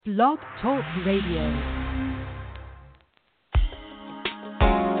Blog Talk Radio.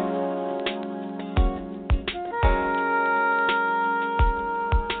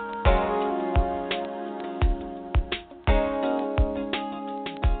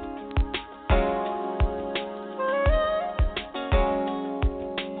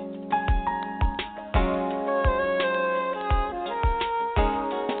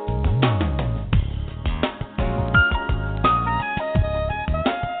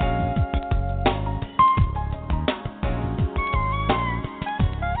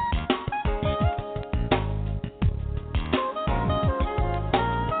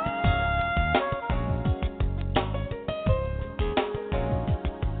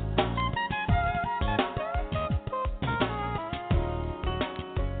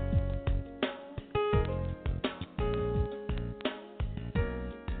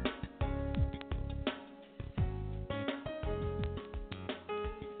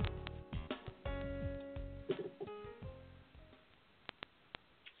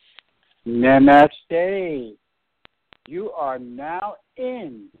 Namaste. You are now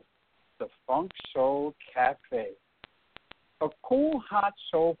in the Funk Soul Cafe, a cool, hot,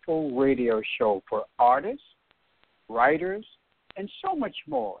 soulful radio show for artists, writers, and so much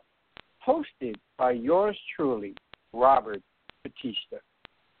more, hosted by yours truly, Robert Batista.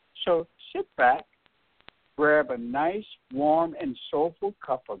 So sit back, grab a nice, warm, and soulful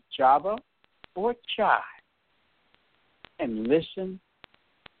cup of java or chai, and listen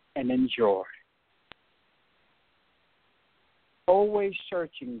and enjoy. Always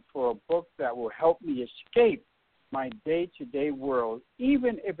searching for a book that will help me escape my day-to-day world,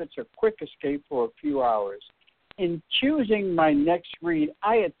 even if it's a quick escape for a few hours. In choosing my next read,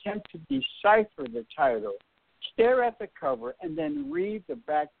 I attempt to decipher the title, stare at the cover, and then read the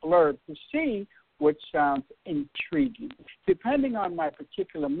back blurb to see what sounds intriguing. Depending on my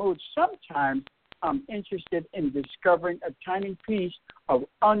particular mood, sometimes I'm interested in discovering a tiny piece of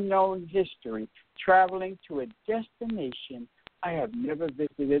unknown history, traveling to a destination I have never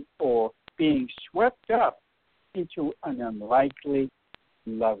visited, or being swept up into an unlikely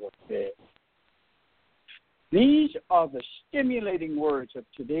love affair. These are the stimulating words of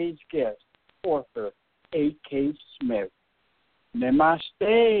today's guest, author A.K. Smith.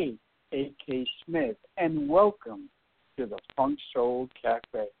 Namaste, A.K. Smith, and welcome to the Funk Soul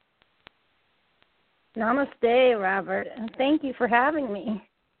Cafe. Namaste, Robert, and thank you for having me.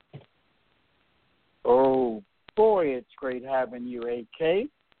 Oh, boy, it's great having you, AK.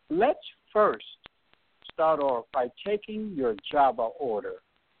 Let's first start off by taking your Java order.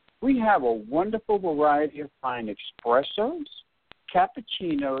 We have a wonderful variety of fine espressos,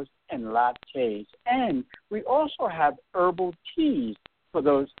 cappuccinos, and lattes, and we also have herbal teas for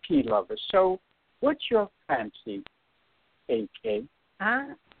those tea lovers. So what's your fancy, AK?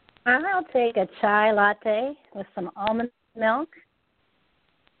 I'll take a chai latte with some almond milk.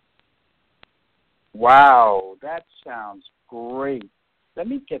 Wow, that sounds great. Let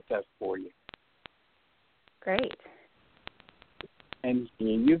me get that for you. Great. And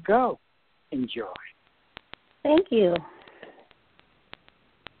here you go. Enjoy. Thank you.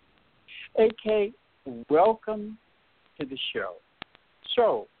 AK, welcome to the show.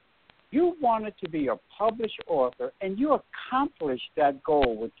 So, you wanted to be a published author, and you accomplished that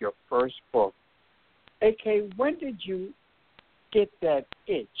goal with your first book. AK, when did you get that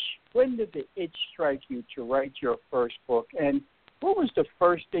itch? When did the itch strike you to write your first book? And what was the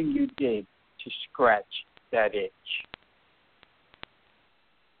first thing you did to scratch that itch?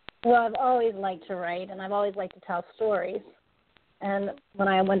 Well, I've always liked to write, and I've always liked to tell stories. And when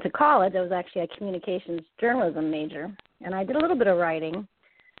I went to college, I was actually a communications journalism major, and I did a little bit of writing.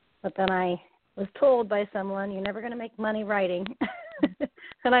 But then I was told by someone, you're never going to make money writing.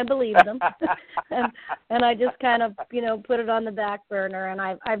 And I believed them. and I just kind of, put it on the back burner. And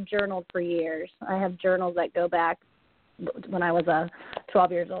I've journaled for years. I have journals that go back when I was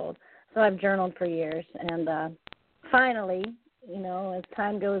 12 years old. So I've journaled for years. And finally, as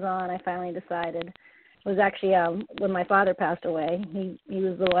time goes on, I finally decided. It was actually when my father passed away. He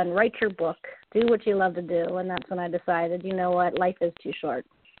was the one, write your book, do what you love to do. And that's when I decided, you know what, life is too short.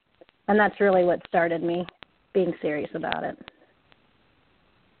 And that's really what started me being serious about it.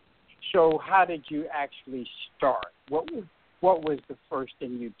 So how did you actually start? What was the first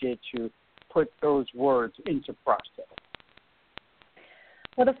thing you did to put those words into process?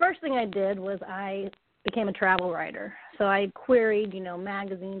 Well, the first thing I did was I became a travel writer. So I queried,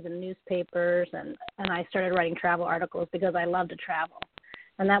 magazines and newspapers, and I started writing travel articles because I love to travel.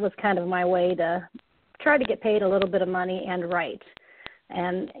 And that was kind of my way to try to get paid a little bit of money and write.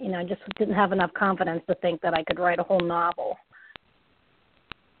 And, I just didn't have enough confidence to think that I could write a whole novel.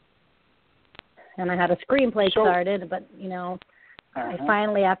 And I had a screenplay So, started, but, I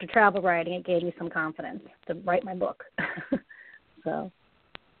finally, after travel writing, it gave me some confidence to write my book. So.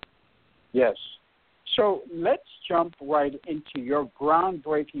 Yes. So let's jump right into your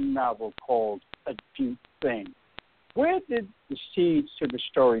groundbreaking novel called A Deep Thing. Where did the seeds to the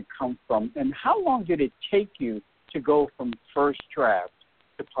story come from, and how long did it take you to go from first draft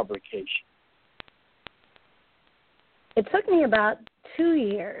to publication? It took me about 2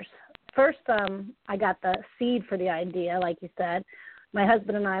 years. First, I got the seed for the idea, like you said. My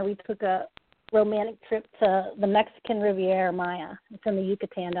husband and I, we took a romantic trip to the Mexican Riviera Maya. It's in the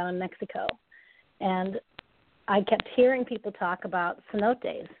Yucatan down in Mexico. And I kept hearing people talk about cenotes.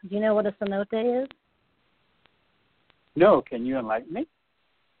 Do you know what a cenote is? No, can you enlighten me?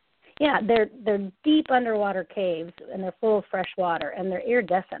 Yeah, they're deep underwater caves, and they're full of fresh water, and they're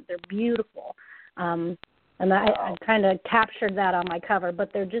iridescent. They're beautiful. And I kind of captured that on my cover,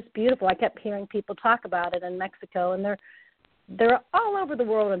 but they're just beautiful. I kept hearing people talk about it in Mexico, and they're all over the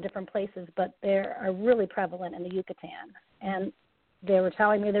world in different places, but they are really prevalent in the Yucatan. And they were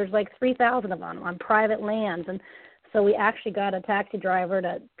telling me there's like 3,000 of them on private lands. And so we actually got a taxi driver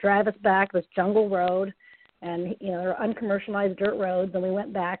to drive us back this jungle road, and they're uncommercialized dirt roads, and we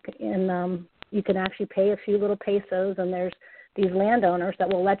went back, and you can actually pay a few little pesos, and there's these landowners that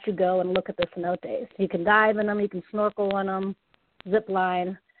will let you go and look at the cenotes. You can dive in them, you can snorkel in them, zip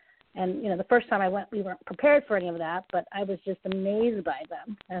line, and the first time I went, we weren't prepared for any of that, but I was just amazed by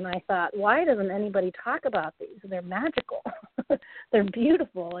them, and I thought, why doesn't anybody talk about these? They're magical, they're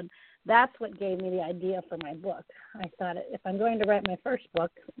beautiful, and that's what gave me the idea for my book. I thought, if I'm going to write my first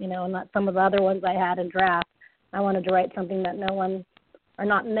book, and not some of the other ones I had in draft, I wanted to write something that no one, or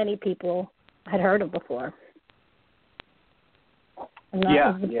not many people, had heard of before. And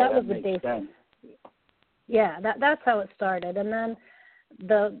that was the basis. Sense. Yeah, that's how it started. And then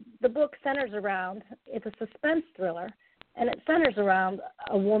the book centers around, it's a suspense thriller, and it centers around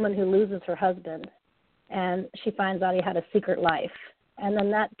a woman who loses her husband, and she finds out he had a secret life. And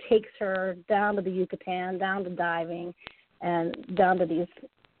then that takes her down to the Yucatan, down to diving, and down to these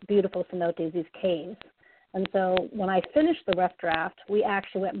beautiful cenotes, these caves. And so when I finished the rough draft, we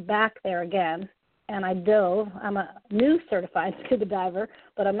actually went back there again, and I dove. I'm a new certified scuba diver,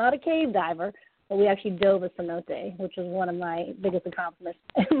 but I'm not a cave diver. But we actually dove a cenote, which was one of my biggest accomplishments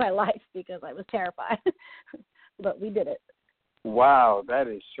in my life because I was terrified. But we did it. Wow, that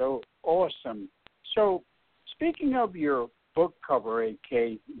is so awesome. So speaking of your book cover,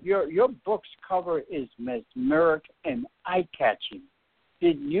 AK, your book's cover is mesmeric and eye-catching.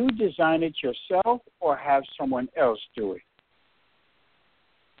 Did you design it yourself or have someone else do it?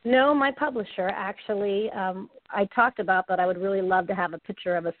 No, my publisher actually. I talked about that I would really love to have a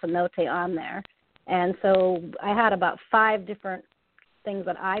picture of a cenote on there. And so I had about 5 different things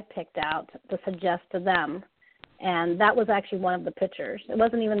that I picked out to suggest to them. And that was actually one of the pictures. It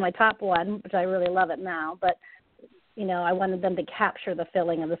wasn't even my top one, which I really love it now, but I wanted them to capture the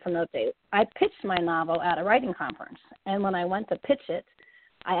feeling of the cenote. I pitched my novel at a writing conference, and when I went to pitch it,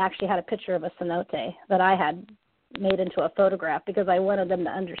 I actually had a picture of a cenote that I had made into a photograph because I wanted them to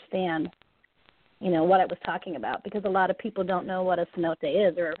understand, what I was talking about, because a lot of people don't know what a cenote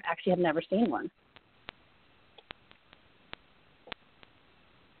is or actually have never seen one.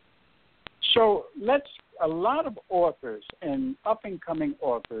 So a lot of authors and up-and-coming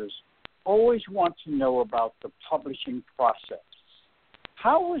authors always want to know about the publishing process.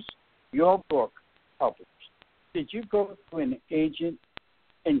 How was your book published? Did you go to an agent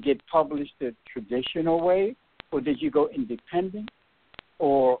and get published the traditional way, or did you go independent,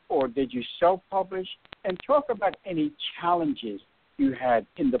 or did you self-publish? And talk about any challenges you had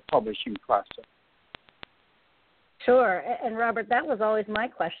in the publishing process. Sure, and Robert, that was always my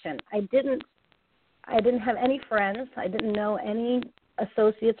question. I didn't have any friends. I didn't know any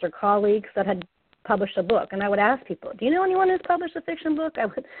associates or colleagues that had published a book. And I would ask people, do you know anyone who's published a fiction book? I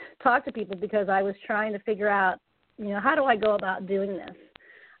would talk to people because I was trying to figure out, how do I go about doing this?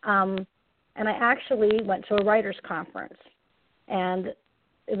 And I actually went to a writers' conference, and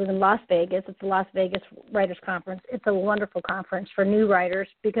it was in Las Vegas. It's the Las Vegas Writers' Conference. It's a wonderful conference for new writers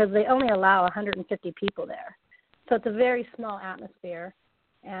because they only allow 150 people there. So it's a very small atmosphere.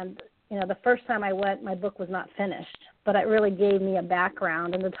 And, the first time I went, my book was not finished, but it really gave me a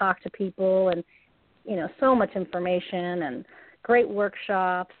background and to talk to people and, so much information and great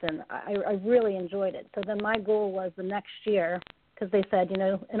workshops, and I really enjoyed it. So then my goal was the next year, because they said,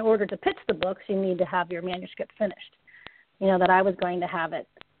 in order to pitch the books, you need to have your manuscript finished, that I was going to have it,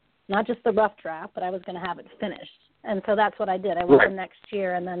 not just the rough draft, but I was going to have it finished. And so that's what I did. I went the next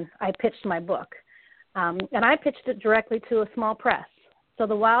year, and then I pitched my book. And I pitched it directly to a small press. So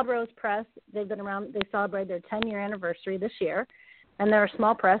the Wild Rose Press, they've been around, they celebrated their 10-year anniversary this year, and they're a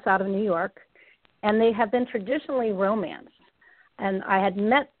small press out of New York, and they have been traditionally romance. And I had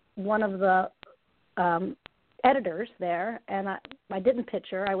met one of the editors there, and I didn't pitch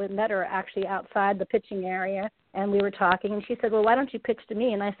her. I met her actually outside the pitching area, and we were talking, and she said, well, why don't you pitch to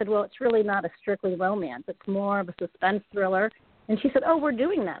me? And I said, well, it's really not a strictly romance. It's more of a suspense thriller. And she said, oh, we're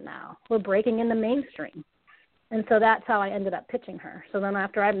doing that now. We're breaking in the mainstream. And so that's how I ended up pitching her. So then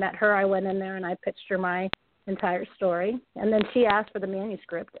after I met her, I went in there and I pitched her my entire story. And then she asked for the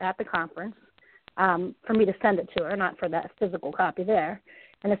manuscript at the conference for me to send it to her, not for that physical copy there.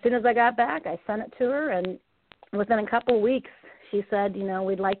 And as soon as I got back, I sent it to her, and within a couple of weeks, she said,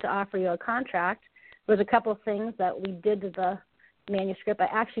 we'd like to offer you a contract. There was a couple of things that we did to the manuscript. I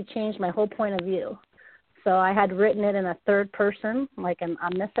actually changed my whole point of view. So I had written it in a third person, like an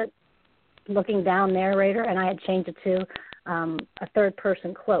omniscient looking down narrator, and I had changed it to a third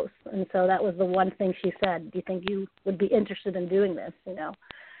person close. And so that was the one thing she said, do you think you would be interested in doing this,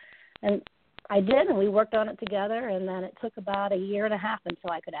 And I did, and we worked on it together, and then it took about a year and a half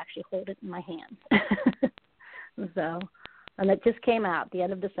until I could actually hold it in my hands. And it just came out the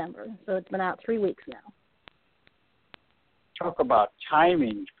end of December, so it's been out 3 weeks now. Talk about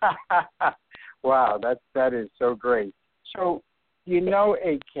timing. Wow, that is so great. So,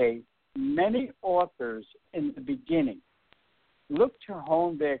 AK, many authors in the beginning look to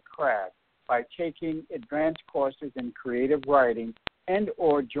hone their craft by taking advanced courses in creative writing and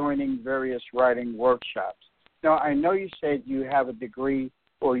or joining various writing workshops. Now, I know you said you have a degree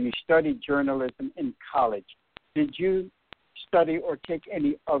or you studied journalism in college. Did you study or take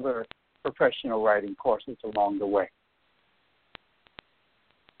any other professional writing courses along the way?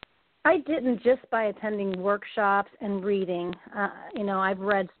 I didn't, just by attending workshops and reading. I've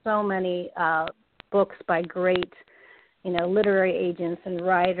read so many books by great, literary agents and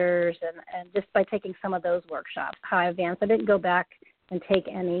writers, and just by taking some of those workshops, high advanced. I didn't go back and take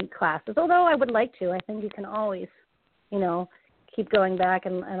any classes, although I would like to. I think you can always, keep going back,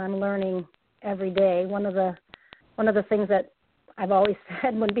 and I'm learning every day. One of the things that I've always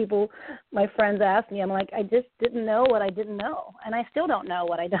said when my friends ask me, I'm like, I just didn't know what I didn't know, and I still don't know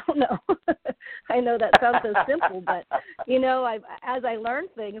what I don't know. I know that sounds so simple, but, as I learn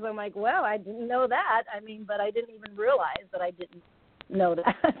things, I'm like, well, I didn't know that. But I didn't even realize that I didn't know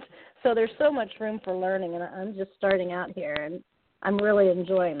that. So there's so much room for learning, and I'm just starting out here, and I'm really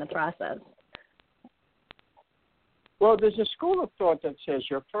enjoying the process. Well, there's a school of thought that says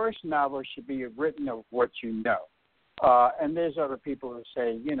your first novel should be written of what you know. And there's other people who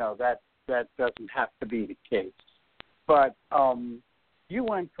say, that doesn't have to be the case. But you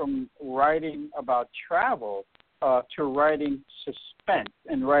went from writing about travel to writing suspense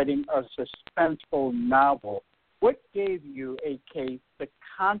and writing a suspenseful novel. What gave you, AK, the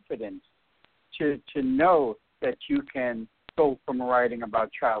confidence to know that you can go from writing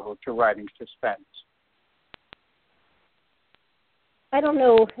about travel to writing suspense? I don't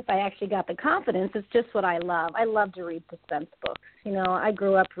know if I actually got the confidence. It's just what I love. I love to read suspense books. I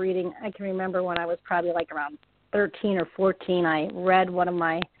grew up reading. I can remember when I was probably like around 13 or 14, I read one of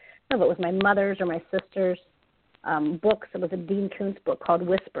my, I don't know if it was my mother's or my sister's books. It was a Dean Koontz book called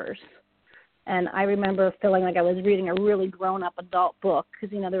Whispers. And I remember feeling like I was reading a really grown-up adult book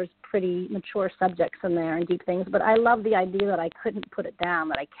because, there was pretty mature subjects in there and deep things. But I love the idea that I couldn't put it down,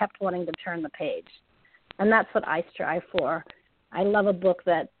 that I kept wanting to turn the page. And that's what I strive for. I love a book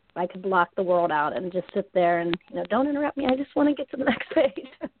that I could block the world out and just sit there and, don't interrupt me. I just want to get to the next page.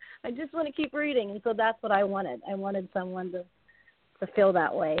 I just want to keep reading. And so that's what I wanted. I wanted someone to feel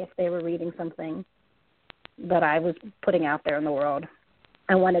that way if they were reading something that I was putting out there in the world.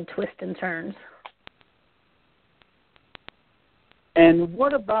 I wanted twists and turns. And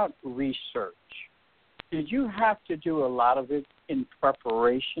what about research? Did you have to do a lot of it in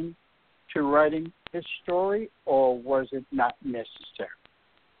preparation to writing this story, or was it not necessary?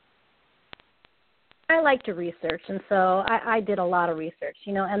 I like to research, and so I did a lot of research,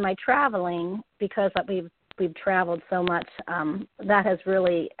 and my traveling, because we've traveled so much, that has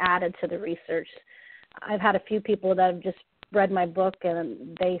really added to the research. I've had a few people that have just read my book,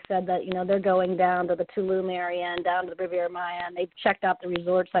 and they said that, they're going down to the Tulum area and down to the Riviera Maya, and they've checked out the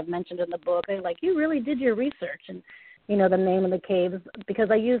resorts I've mentioned in the book. They're like, you really did your research, and the name of the caves, because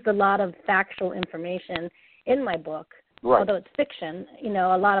I used a lot of factual information in my book. Right. Although it's fiction,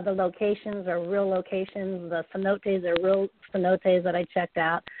 a lot of the locations are real locations. The cenotes are real cenotes that I checked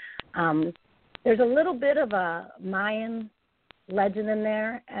out. There's a little bit of a Mayan legend in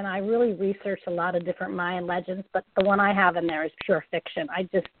there, and I really researched a lot of different Mayan legends, but the one I have in there is pure fiction. I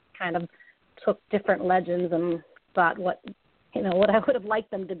just kind of took different legends and thought what what I would have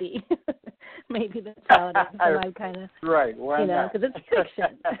liked them to be. Maybe that's how it is. And I kind of, right, why not? because it's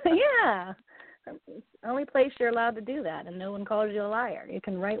fiction. Yeah. It's the only place you're allowed to do that, and no one calls you a liar. You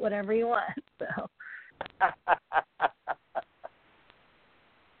can write whatever you want. So.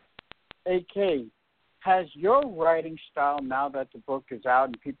 AK, has your writing style, now that the book is out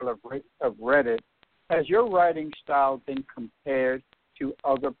and people have read it, has your writing style been compared to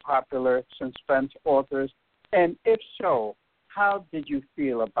other popular suspense authors? And if so, how did you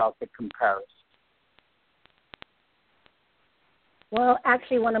feel about the comparison? Well,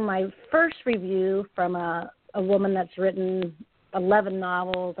 actually, one of my first review from a woman that's written 11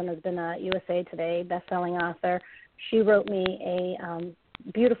 novels and has been a USA Today best-selling author, she wrote me a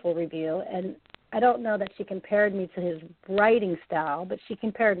beautiful review. And I don't know that she compared me to his writing style, but she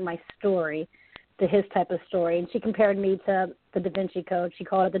compared my story to his type of story. And she compared me to the Da Vinci Code. She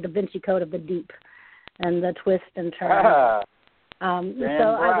called it the Da Vinci Code of the deep and the twist and turn. So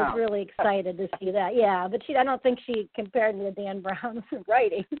I was really excited to see that. Yeah, but I don't think she compared me to Dan Brown's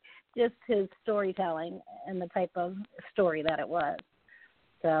writing, just his storytelling and the type of story that it was.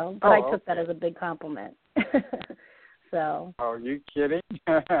 So, but I took that as a big compliment. So. Oh, are you kidding?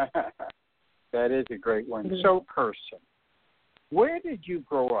 That is a great one. Mm-hmm. So, person, where did you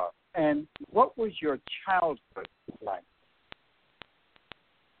grow up, and what was your childhood like?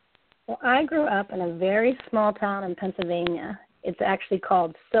 Well, I grew up in a very small town in Pennsylvania. It's actually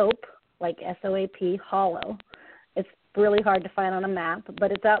called Soap, like SOAP, Hollow. It's really hard to find on a map,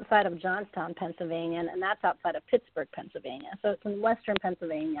 but it's outside of Johnstown, Pennsylvania, and that's outside of Pittsburgh, Pennsylvania. So it's in western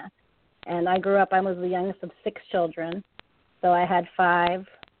Pennsylvania. And I grew up, I was the youngest of 6 children, so I had 5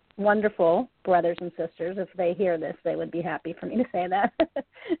 wonderful brothers and sisters. If they hear this, they would be happy for me to say that.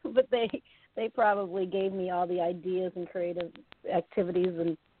 But they probably gave me all the ideas and creative activities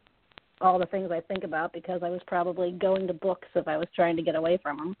and all the things I think about, because I was probably going to books if I was trying to get away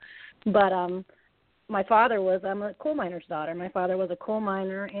from them. But my father I'm a coal miner's daughter. My father was a coal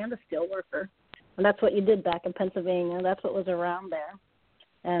miner and a steel worker. And that's what you did back in Pennsylvania. That's what was around there.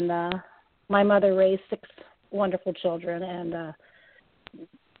 And my mother raised 6 wonderful children. And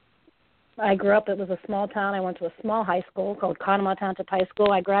I grew up, it was a small town. I went to a small high school called Conemaugh Township High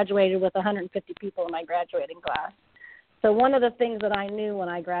School. I graduated with 150 people in my graduating class. So one of the things that I knew when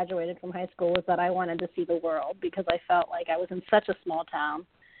I graduated from high school was that I wanted to see the world, because I felt like I was in such a small town.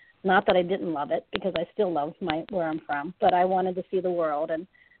 Not that I didn't love it, because I still love where I'm from, but I wanted to see the world. And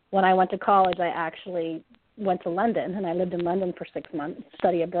when I went to college, I actually went to London, and I lived in London for 6 months,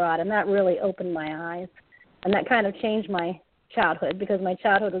 study abroad, and that really opened my eyes. And that kind of changed my childhood, because my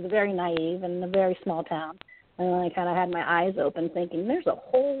childhood was very naive and in a very small town. And then I kind of had my eyes open thinking, there's a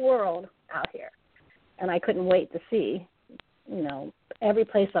whole world out here. And I couldn't wait to see, every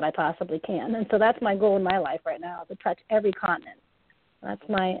place that I possibly can. And so that's my goal in my life right now, to touch every continent. That's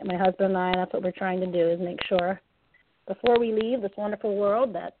my husband and I, that's what we're trying to do, is make sure before we leave this wonderful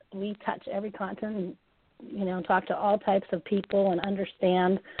world that we touch every continent and, talk to all types of people and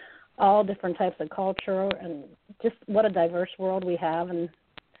understand all different types of culture, and just what a diverse world we have, and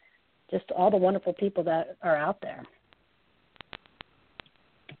just all the wonderful people that are out there.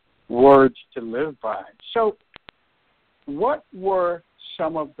 Words to live by. So what were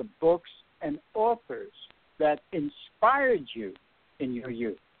some of the books and authors that inspired you in your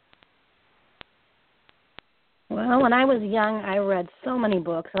youth? Well, when I was young, I read so many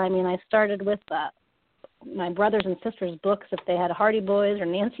books. I mean, I started with my brothers and sisters' books. If they had Hardy Boys or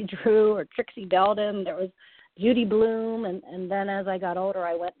Nancy Drew or Trixie Belden, there was Judy Blume. And then as I got older,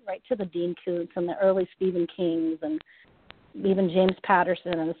 I went right to the Dean Koontz and the early Stephen Kings and even James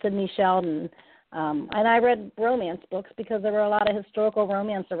Patterson and Sidney Sheldon. And I read romance books because there were a lot of historical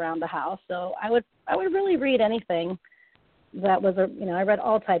romance around the house. So I would really read anything that was, I read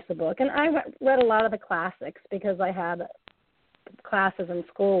all types of books. And I read a lot of the classics because I had classes in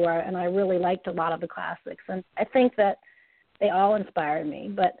school and I really liked a lot of the classics. And I think that they all inspired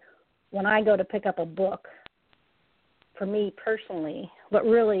me. But when I go to pick up a book, for me personally, what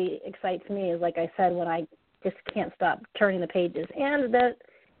really excites me is, like I said, when I just can't stop turning the pages, and that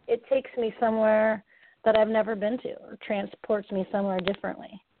it takes me somewhere that I've never been to or transports me somewhere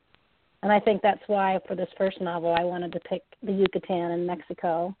differently. And I think that's why for this first novel I wanted to pick the Yucatan in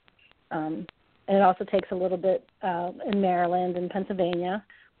Mexico. And it also takes a little bit in Maryland and Pennsylvania,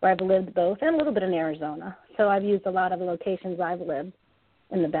 where I've lived both, and a little bit in Arizona. So I've used a lot of the locations I've lived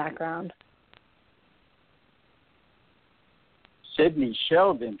in the background. Sidney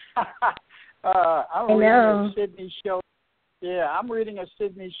Sheldon. I'm reading a Sidney Sheldon. Yeah, I'm reading a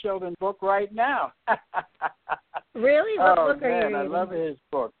Sidney Sheldon book right now. Really? What book are you reading? I love his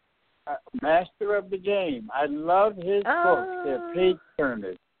book. master of the game. I love his books. They're page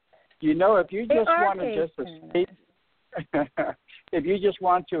turners. You know, if you just want to just escape, if you just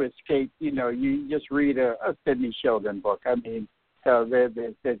want to escape, you know, you just read a Sidney Sheldon book. I mean, so they're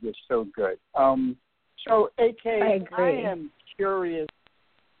just so good. So, AK, I am curious.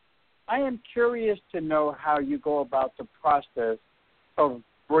 I am curious to know how you go about the process of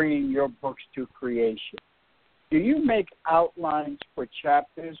bringing your books to creation. Do you make outlines for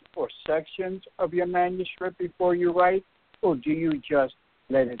chapters or sections of your manuscript before you write, or do you just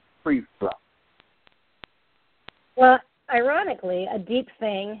let it free flow? Well, ironically, a deep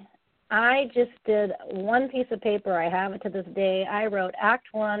thing, I just did one piece of paper. I have it to this day. I wrote Act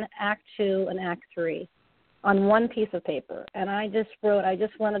 1, Act 2, and Act 3 on one piece of paper. And I just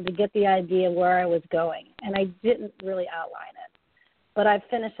wanted to get the idea where I was going. And I didn't really outline it. But I've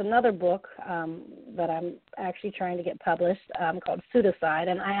finished another book that I'm actually trying to get published called Pseudocide.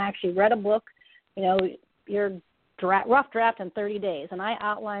 And I actually read a book, you know, your rough draft in 30 days. And I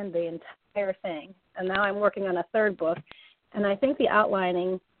outlined the entire thing. And now I'm working on a third book. And I think the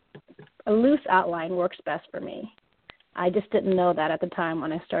outlining, a loose outline works best for me. I just didn't know that at the time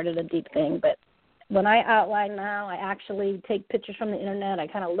when I started A Deep Thing. But when I outline now, I actually take pictures from the internet. I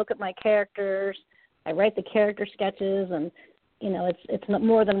kind of look at my characters. I write the character sketches, and you know, it's not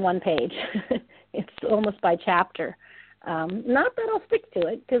more than one page. It's almost by chapter. Not that I'll stick to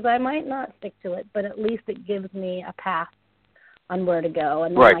it, because I might not stick to it, but at least it gives me a path on where to go,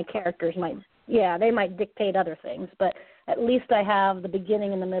 and then my characters might, they might dictate other things, but at least I have the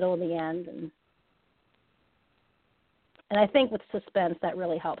beginning and the middle and the end, and I think with suspense that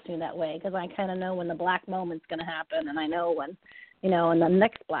really helps me that way, because I kind of know when the black moment's going to happen, and I know when, you know, in the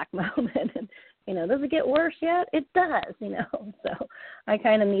next black moment, and, you know, does it get worse yet? It does, you know, so I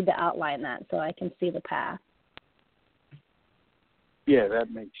kind of need to outline that so I can see the path. Yeah,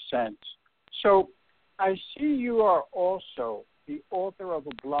 that makes sense. So I see you are also the author of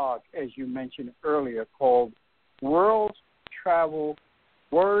a blog, as you mentioned earlier, called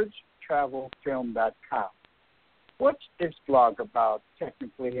WordsTravelFilm.com. What's this blog about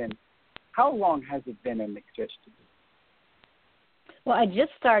technically, and how long has it been in existence? Well, I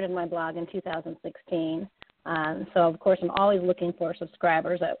just started my blog in 2016, so of course I'm always looking for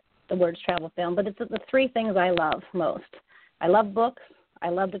subscribers at the Words Travel Film, but it's the three things I love most. I love books, I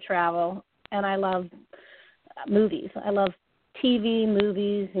love to travel, and I love movies. I love TV,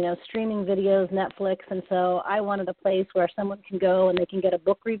 movies, you know, streaming videos, Netflix, and so I wanted a place where someone can go and they can get a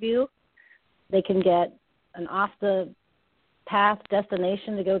book review, they can get an off-the-path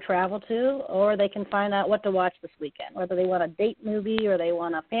destination to go travel to, or they can find out what to watch this weekend, whether they want a date movie or they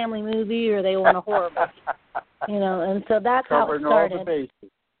want a family movie or they want a horror movie. You know, and so that's how it started. All the bases.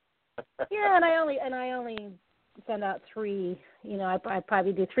 Yeah, and I only send out 3. You know, I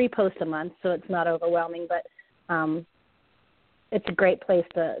probably do 3 posts a month, so it's not overwhelming. But it's a great place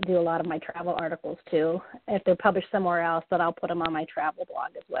to do a lot of my travel articles too. If they're published somewhere else, then I'll put them on my travel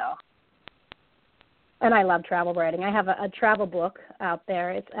blog as well. And I love travel writing. I have a travel book out there.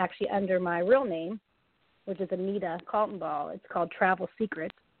 It's actually under my real name, which is Anita Kaltenball. It's called Travel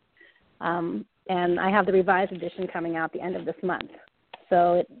Secrets. And I have the revised edition coming out the end of this month.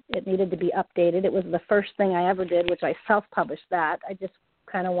 So it needed to be updated. It was the first thing I ever did, which I self-published that. I just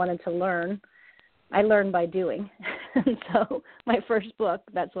kind of wanted to learn. I learn by doing. And so my first book,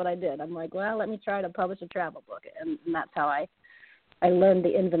 that's what I did. I'm like, well, let me try to publish a travel book. And that's how I learned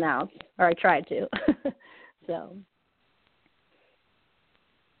the ins and outs, or I tried to. So,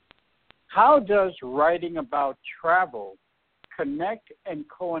 how does writing about travel connect and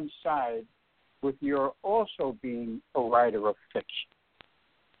coincide with your also being a writer of fiction?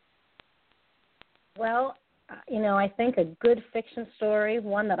 Well, you know, I think a good fiction story,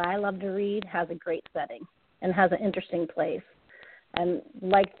 one that I love to read, has a great setting and has an interesting place. And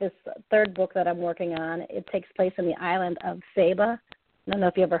like this third book that I'm working on, it takes place in the island of Saba. I don't know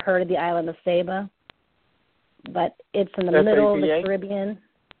if you ever heard of the island of Saba, but it's in the middle of the Caribbean.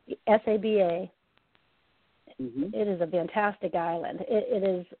 Saba. Mm-hmm. It is a fantastic island. It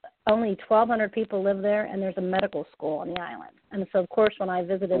is only 1,200 people live there, and there's a medical school on the island. And so, of course, when I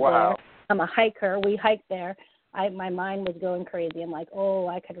visited there, I'm a hiker. We hiked there. My mind was going crazy. I'm like, oh,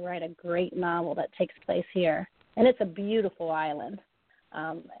 I could write a great novel that takes place here. And it's a beautiful island,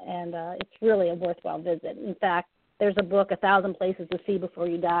 and it's really a worthwhile visit. In fact, there's a book, 1,000 Places to See Before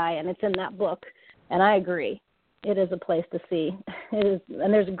You Die, and it's in that book, and I agree. It is a place to see. It is,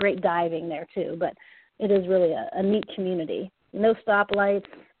 and there's great diving there, too, but it is really a neat community. No stoplights.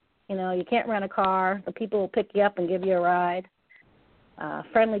 You know, you can't rent a car. The people will pick you up and give you a ride.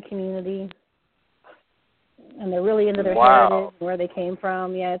 Friendly community. and they're really into their heritage, where they came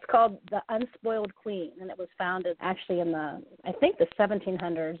from. Yeah, it's called The Unspoiled Queen, and it was founded actually in the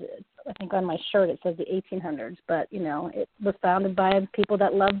 1700s. I think on my shirt it says the 1800s, but, it was founded by people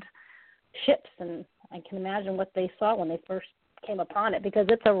that loved ships, and I can imagine what they saw when they first came upon it, because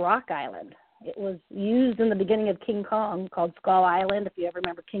it's a rock island. It was used in the beginning of King Kong, called Skull Island, if you ever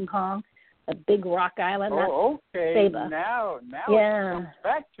remember King Kong, a big rock island. Oh, okay. Saba. Now yeah. it comes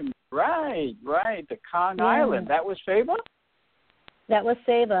back to me. Right. The Kong Island. That was Saba? That was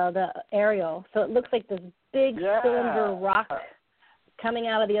Saba, the Ariel. So it looks like this big cylinder rock coming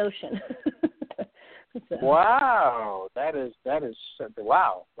out of the ocean. So. Wow. That is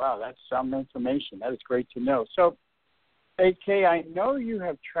wow. That's some information. That is great to know. So, AK, I know you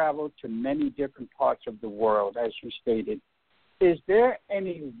have traveled to many different parts of the world, as you stated. Is there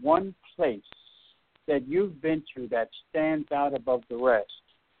any one place that you've been to that stands out above the rest?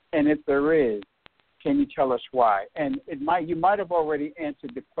 And if there is, can you tell us why? And you might have already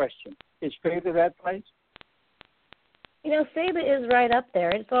answered the question. Is Saba that place? Saba is right up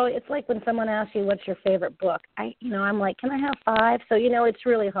there. It's like when someone asks you what's your favorite book. I'm like, can I have 5? So it's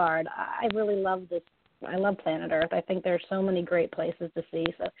really hard. I really love this. I love planet Earth. I think there's so many great places to see.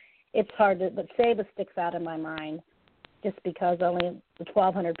 So it's hard but Saba sticks out in my mind, just because only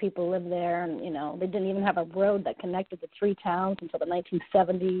 1,200 people live there, and they didn't even have a road that connected the 3 towns until the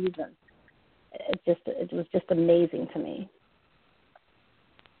 1970s, and it was just amazing to me.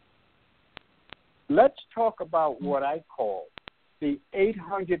 Let's talk about what I call the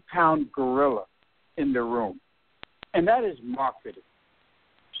 800-pound gorilla in the room, and that is marketing.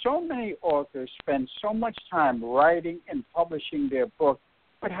 So many authors spend so much time writing and publishing their book,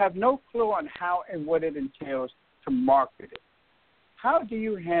 but have no clue on how and what it entails to market it. How do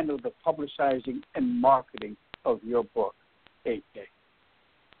you handle the publicizing and marketing of your book, AK?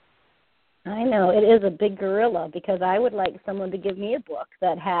 I know, it is a big gorilla, because I would like someone to give me a book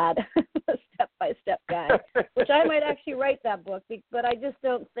that had a step-by-step guide, which I might actually write that book, but I just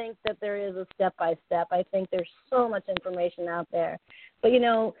don't think that there is a step-by-step. I think there's so much information out there. But,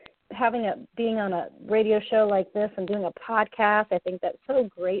 being on a radio show like this and doing a podcast, I think that's so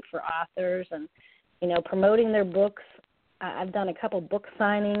great for authors, and, promoting their books. I've done a couple book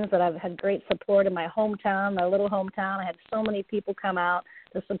signings that I've had great support in my hometown, my little hometown. I had so many people come out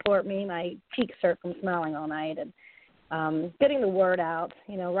to support me. My cheeks hurt from smiling all night. And getting the word out,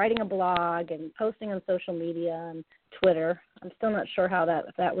 writing a blog and posting on social media and Twitter. I'm still not sure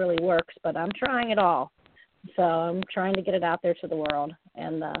if that really works, but I'm trying it all. So I'm trying to get it out there to the world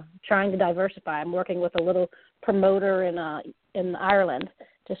and trying to diversify. I'm working with a little promoter in Ireland,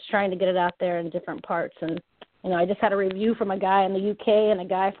 just trying to get it out there in different parts. And I just had a review from a guy in the UK and a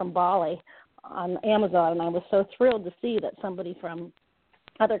guy from Bali on Amazon, and I was so thrilled to see that somebody from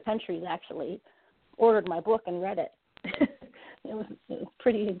other countries actually ordered my book and read it. It was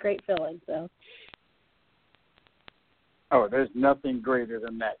pretty great feeling. So. Oh, there's nothing greater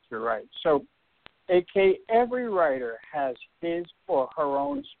than that. You're right. So, AK, every writer has his or her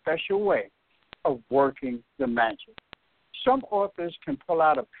own special way of working the magic. Some authors can pull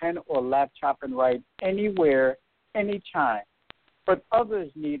out a pen or laptop and write anywhere, anytime, but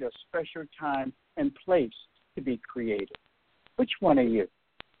others need a special time and place to be creative. Which one are you?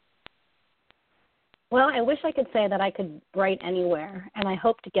 Well, I wish I could say that I could write anywhere, and I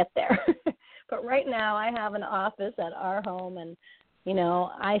hope to get there. But right now I have an office at our home, and,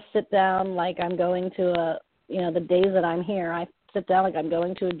 I sit down like I'm going to the days that I'm here, I sit down like I'm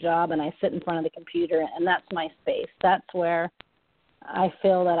going to a job, and I sit in front of the computer, and that's my space. That's where I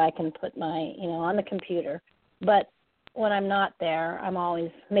feel that I can put my, on the computer. But when I'm not there, I'm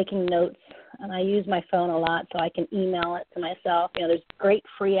always making notes, and I use my phone a lot so I can email it to myself. There's a great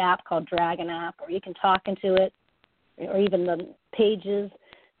free app called Dragon app, or you can talk into it, or even the Pages.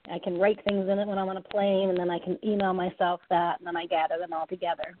 I can write things in it when I'm on a plane, and then I can email myself that, and then I gather them all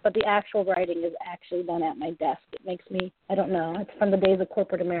together. But the actual writing is actually done at my desk. It makes me, I don't know, it's from the days of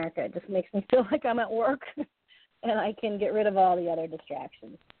corporate America. It just makes me feel like I'm at work, and I can get rid of all the other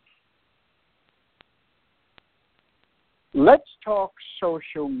distractions. Let's talk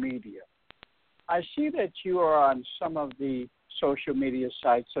social media. I see that you are on some of the social media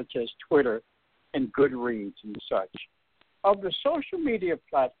sites such as Twitter and Goodreads and such. Of the social media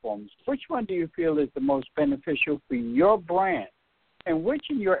platforms, which one do you feel is the most beneficial for your brand, and which,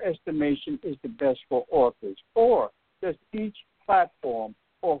 in your estimation, is the best for authors? Or does each platform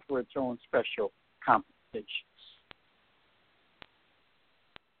offer its own special compensation?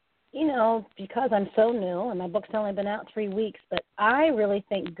 Because I'm so new, and my book's only been out 3 weeks, but I really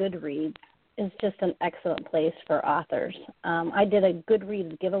think Goodreads is just an excellent place for authors. I did a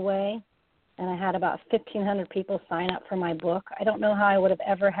Goodreads giveaway and I had about 1,500 people sign up for my book. I don't know how I would have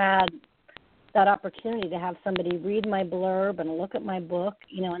ever had that opportunity to have somebody read my blurb and look at my book,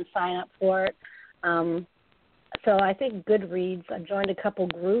 and sign up for it. So I think Goodreads, I've joined a couple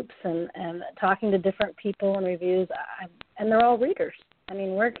groups and talking to different people and reviews, and they're all readers. I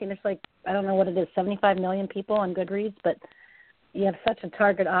mean, there's I don't know what it is, 75 million people on Goodreads, but you have such a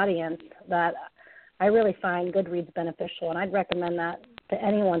target audience that I really find Goodreads beneficial, and I'd recommend that to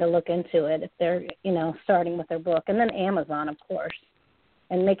anyone to look into it if they're, starting with their book. And then Amazon, of course,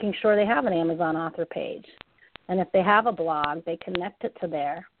 and making sure they have an Amazon author page. And if they have a blog, they connect it to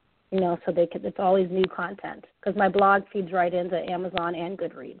there, so it's always new content, because my blog feeds right into Amazon and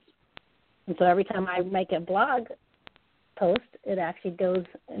Goodreads. And so every time I make a blog post, it actually goes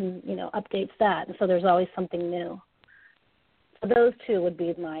and, updates that. And so there's always something new. So those two would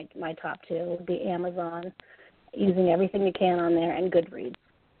be my top two. Would be Amazon, using everything you can on there, and Goodreads.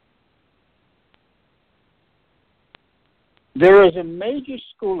 There is a major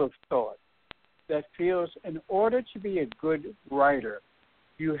school of thought that feels in order to be a good writer,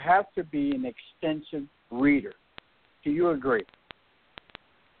 you have to be an extensive reader. Do you agree?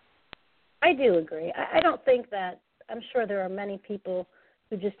 I do agree. I don't think that, I'm sure there are many people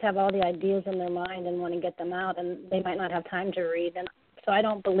who just have all the ideas in their mind and want to get them out, and they might not have time to read. And so I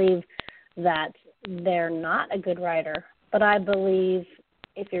don't believe that they're not a good writer. But I believe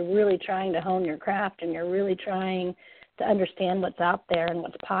if you're really trying to hone your craft and you're really trying to understand what's out there and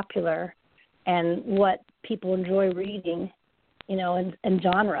what's popular and what people enjoy reading, and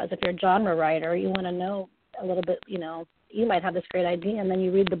genres. If you're a genre writer, you want to know a little bit, you might have this great idea, and then you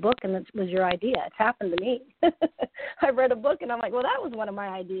read the book, and it was your idea. It's happened to me. I read a book, and I'm like, well, that was one of my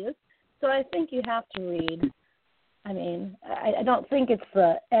ideas. So I think you have to read. I mean, I don't think it's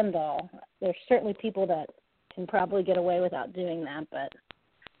the end-all. There's certainly people that can probably get away without doing that, but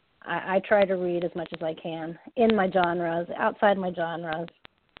I try to read as much as I can in my genres, outside my genres,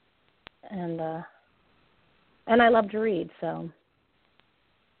 and I love to read, so.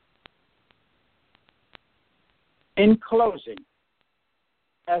 In closing,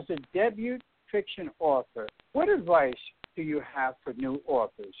 as a debut fiction author, what advice do you have for new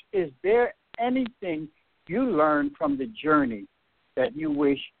authors? Is there anything you learned from the journey that you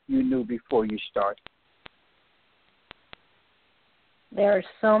wish you knew before you started? There's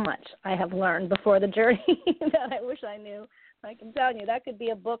so much I have learned before the journey that I wish I knew. I can tell you that could be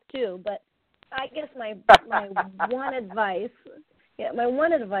a book too. But I guess my one advice,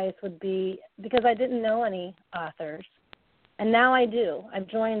 would be, because I didn't know any authors, and now I do. I've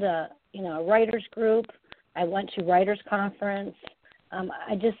joined a writers group. I went to writers conference.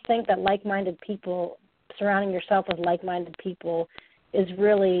 I just think that like-minded people, surrounding yourself with like-minded people, is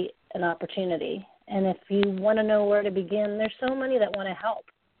really an opportunity. And if you want to know where to begin, there's so many that want to help.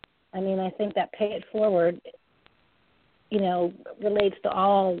 I mean, I think that Pay It Forward, relates to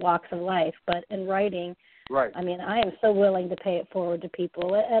all walks of life. But in writing, right. I mean, I am so willing to pay it forward to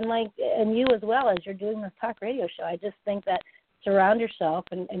people. And you as well, as you're doing this talk radio show. I just think that surround yourself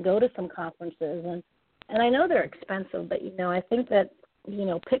and go to some conferences. And I know they're expensive, but, I think that,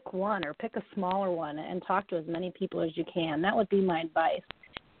 pick one or pick a smaller one and talk to as many people as you can. That would be my advice,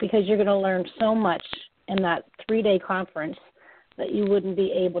 because you're going to learn so much in that 3-day conference that you wouldn't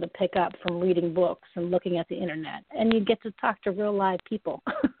be able to pick up from reading books and looking at the internet. And you get to talk to real live people,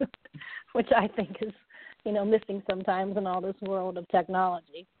 which I think is, missing sometimes in all this world of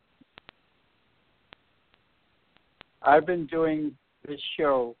technology. I've been doing this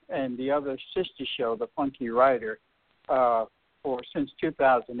show and the other sister show, The Funky Writer, since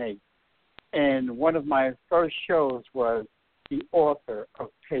 2008. And one of my first shows was the author of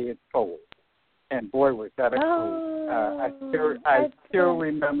Pay It Forward. And boy, was that a clue. I still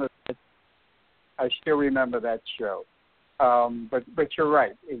remember that show. But you're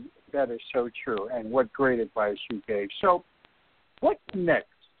right. That is so true. And what great advice you gave. So what's next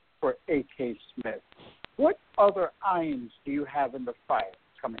for A.K. Smith? What other irons do you have in the fire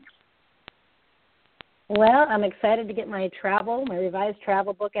coming up? Well, I'm excited to get my revised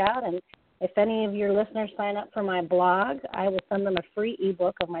travel book out, and if any of your listeners sign up for my blog, I will send them a free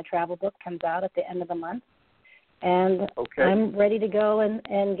ebook of my travel book. Comes out at the end of the month. And okay. I'm ready to go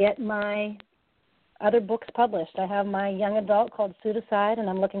and get my other books published. I have my young adult called Pseudocide, and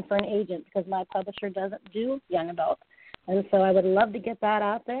I'm looking for an agent because my publisher doesn't do young adult. And so I would love to get that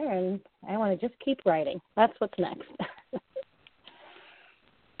out there, and I want to just keep writing. That's what's next.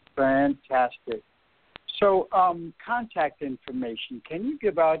 Fantastic. So contact information. Can you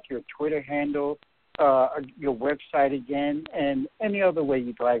give out your Twitter handle, your website again, and any other way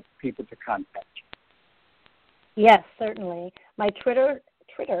you'd like people to contact you? Yes, certainly. My Twitter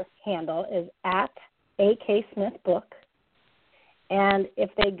Twitter handle is at AKSmithBook. And if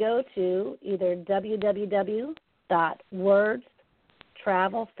they go to either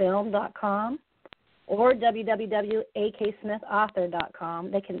www.wordstravelfilm.com or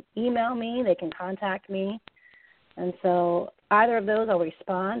www.aksmithauthor.com, they can email me, they can contact me. And so either of those, I'll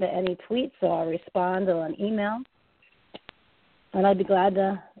respond to any tweets, so I'll respond to an email. And I'd be glad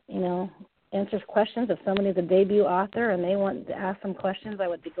to, answer questions. If somebody's a debut author and they want to ask some questions, I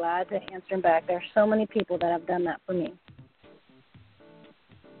would be glad to answer them back. There are so many people that have done that for me.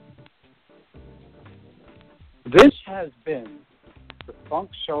 This has been the Funk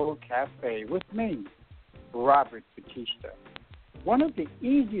Soul Cafe with me, Robert Batista. One of the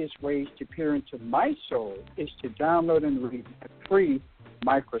easiest ways to peer into my soul is to download and read a free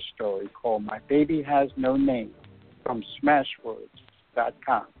microstory called My Baby Has No Name from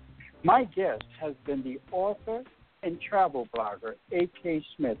Smashwords.com. My guest has been the author and travel blogger, A.K.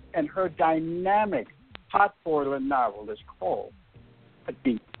 Smith, and her dynamic pot-boiler novel is called A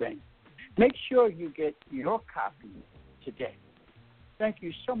Deep Thing. Make sure you get your copy today. Thank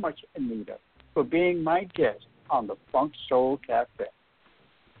you so much, Anita, for being my guest on the Funk Soul Cafe.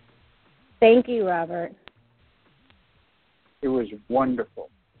 Thank you, Robert. It was wonderful.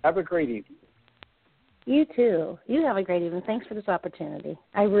 Have a great evening. You too. You have a great evening. Thanks for this opportunity.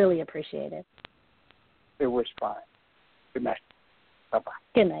 I really appreciate it. It was fine. Good night. Bye-bye.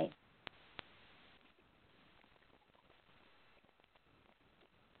 Good night.